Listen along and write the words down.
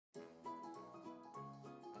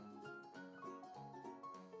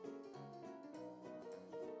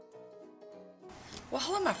Well,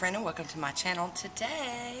 hello my friend and welcome to my channel.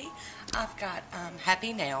 Today I've got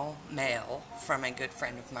Happy Nail Mail from a good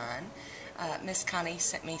friend of mine. Miss Connie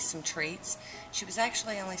sent me some treats. She was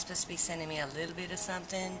actually only supposed to be sending me a little bit of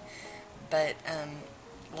something, but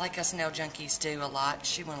like us nail junkies do a lot,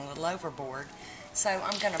 she went a little overboard. So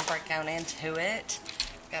I'm going to break down into it.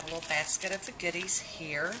 Got a little basket of the goodies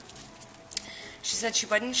here. She said she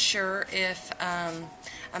wasn't sure if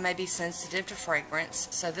I may be sensitive to fragrance,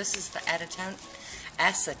 so this is the acetone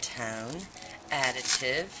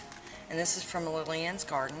additive, and this is from Lillian's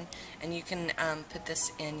Garden, and you can put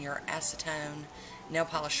this in your acetone nail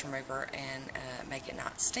polish remover and make it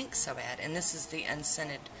not stink so bad. And this is the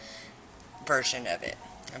unscented version of it.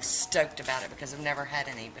 I'm stoked about it because I've never had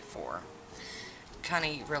any before.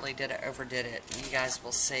 Connie really overdid it. You guys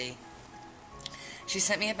will see. She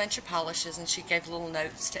sent me a bunch of polishes and she gave little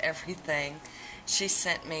notes to everything. She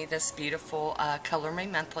sent me this beautiful Color Me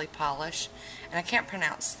Monthly polish, and I can't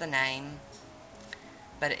pronounce the name,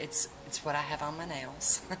 but it's what I have on my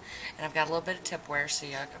nails. And I've got a little bit of tip wear, so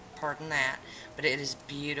you can pardon that, but it is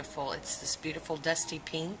beautiful. It's this beautiful dusty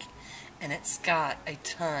pink, and it's got a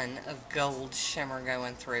ton of gold shimmer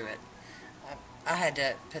going through it. I had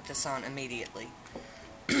to put this on immediately.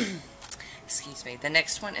 Excuse me. The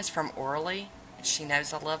next one is from Orly. She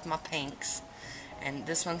knows I love my pinks. And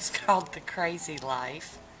this one's called The Crazy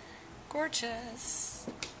Life. Gorgeous.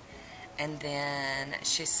 And then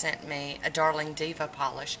she sent me a Darling Diva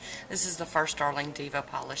polish. This is the first Darling Diva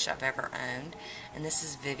polish I've ever owned. And this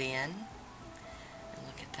is Vivian. And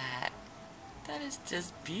look at that. That is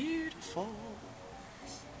just beautiful.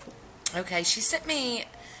 Okay, she sent me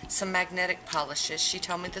some magnetic polishes. She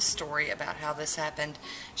told me the story about how this happened.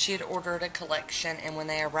 She had ordered a collection, and when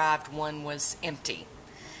they arrived, one was empty.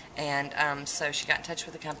 And so she got in touch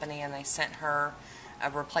with the company, and they sent her a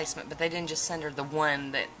replacement. But they didn't just send her the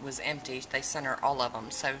one that was empty. They sent her all of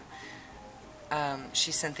them. So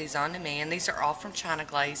she sent these on to me, and these are all from China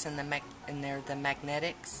Glaze, and they're the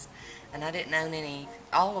magnetics. And I didn't own any.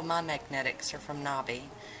 All of my magnetics are from Nobby.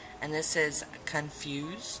 And this is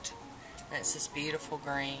Confused. And it's this beautiful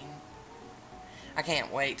green. I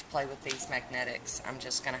can't wait to play with these magnetics. I'm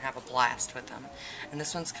just going to have a blast with them. And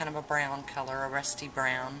this one's kind of a brown color, a rusty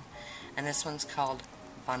brown. And this one's called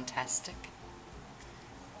Bontastic.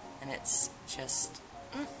 And it's just...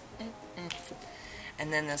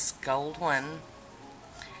 And then this gold one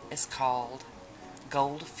is called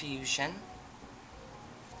Gold Fusion.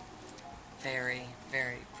 Very,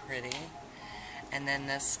 very pretty. And then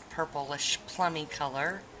this purplish plummy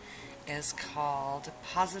color is called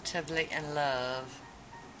Positively in Love,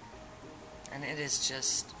 and it is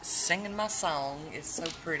just singing my song. It's so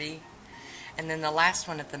pretty. And then the last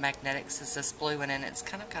one of the magnetics is this blue one, and it's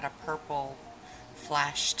kind of got a purple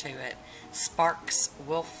flash to it. Sparks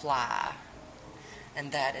Will Fly,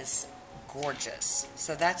 and that is gorgeous.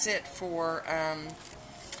 So that's it for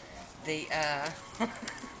the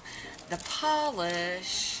the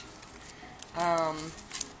polish.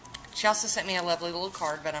 She also sent me a lovely little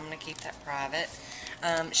card, but I'm going to keep that private.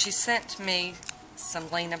 She sent me some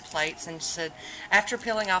Lena plates and said, after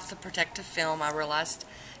peeling off the protective film, I realized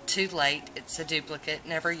too late it's a duplicate.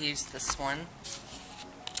 Never used this one.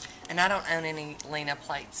 And I don't own any Lena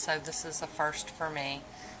plates, so this is a first for me.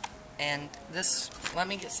 And this, let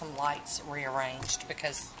me get some lights rearranged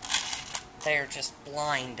because they're just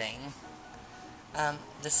blinding.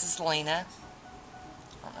 This is Lena.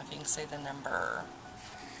 I don't know if you can see the number.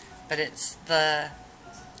 But it's the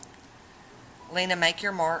Lena Make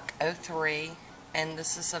Your Mark 03, and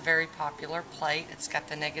this is a very popular plate. It's got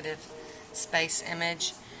the negative space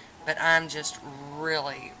image, but I'm just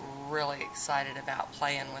really, really excited about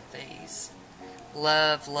playing with these.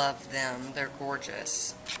 Love, love them. They're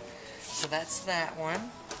gorgeous. So that's that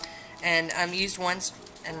one. And I used once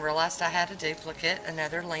and realized I had a duplicate,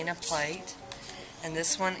 another Lena plate. And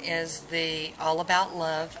this one is the All About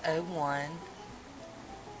Love 01.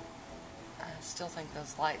 I still think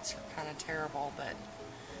those lights are kind of terrible, but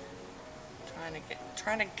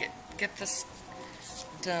trying to get this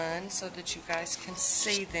done so that you guys can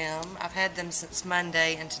see them. I've had them since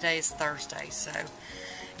Monday, and today is Thursday. So,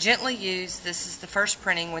 gently used. This is the first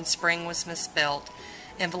printing when spring was misspelt.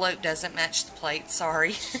 Envelope doesn't match the plate.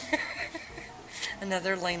 Sorry.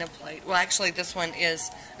 Another Lena plate. Well, actually, this one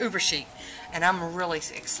is Uber Chic, and I'm really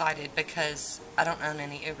excited because I don't own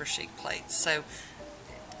any Uber Chic plates. So,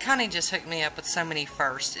 Connie just hooked me up with so many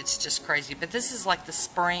first. It's just crazy. But this is like the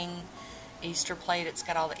spring Easter plate. It's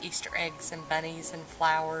got all the Easter eggs and bunnies and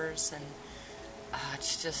flowers, and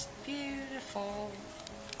it's just beautiful.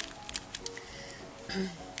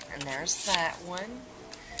 And there's that one.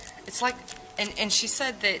 It's like, and she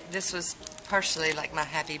said that this was partially like my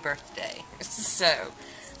happy birthday. So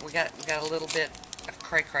we got a little bit of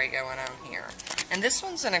cray-cray going on here. And this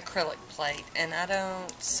one's an acrylic plate, and I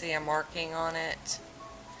don't see a marking on it.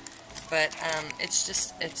 But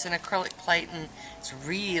it's an acrylic plate, and it's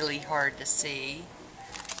really hard to see.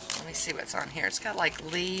 Let me see what's on here. It's got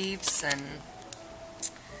like leaves and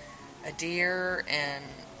a deer, and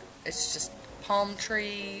it's just palm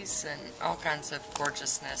trees and all kinds of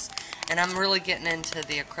gorgeousness. And I'm really getting into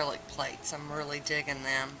the acrylic plates. I'm really digging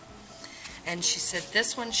them. And she said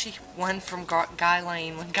this one she won from Guy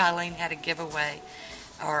Lane when Guy Lane had a giveaway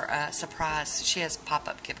or a surprise. She has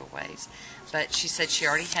pop-up giveaways. But she said she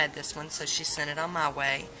already had this one, so she sent it on my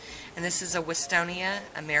way. And this is a Westonia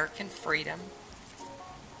American Freedom.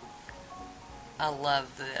 I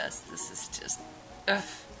love this. This is just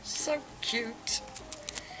so cute.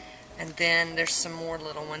 And then there's some more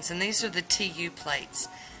little ones. And these are the TU plates.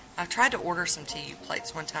 I tried to order some TU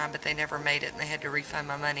plates one time, but they never made it, and they had to refund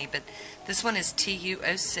my money. But this one is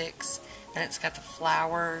TU06, and it's got the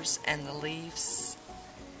flowers and the leaves.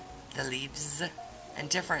 And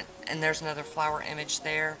different, and there's another flower image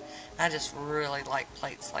there. I just really like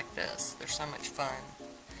plates like this. They're so much fun.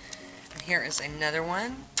 And here is another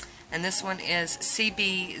one, and this one is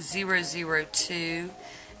CB002,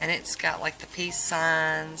 and it's got like the peace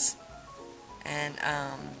signs and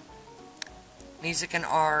music and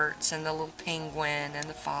arts and the little penguin and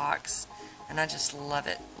the fox, and I just love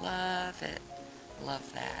it, love it,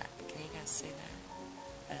 love that. Can you guys see that?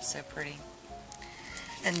 That is so pretty.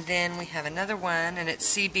 And then we have another one, and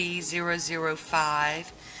it's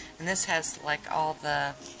CB005, and this has like all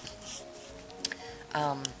the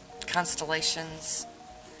constellations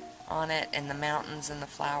on it, and the mountains and the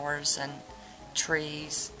flowers and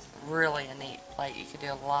trees. Really a neat plate. You could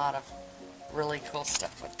do a lot of really cool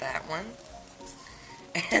stuff with that one.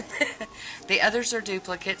 And the others are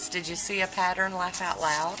duplicates. Did you see a pattern? Laugh out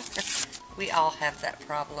loud. We all have that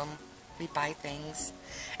problem. We buy things.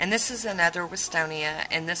 And this is another Westonia,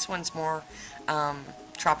 and this one's more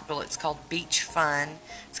tropical. It's called Beach Fun.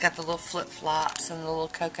 It's got the little flip-flops and the little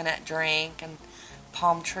coconut drink and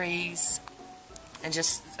palm trees, and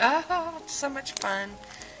just so much fun.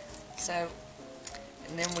 So,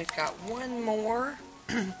 and then we've got one more,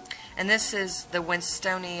 and this is the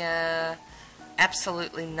Westonia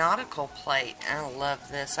Absolutely Nautical plate. I love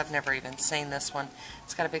this. I've never even seen this one.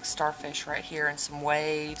 It's got a big starfish right here and some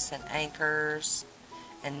waves and anchors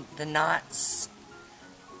and the knots.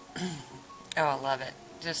 Oh, I love it.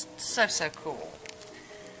 Just so cool.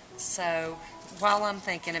 So while I'm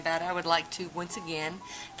thinking about it, I would like to once again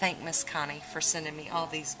thank Miss Connie for sending me all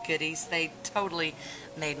these goodies. They totally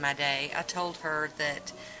made my day. I told her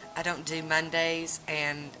that I don't do Mondays,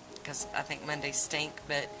 and because I think Mondays stink,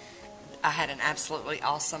 but I had an absolutely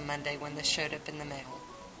awesome Monday when this showed up in the mail.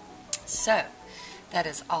 So, that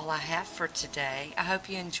is all I have for today. I hope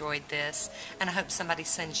you enjoyed this, and I hope somebody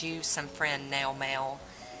sends you some friend nail mail.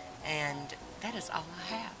 And that is all I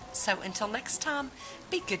have. So, until next time,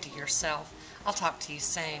 be good to yourself. I'll talk to you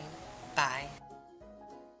soon. Bye.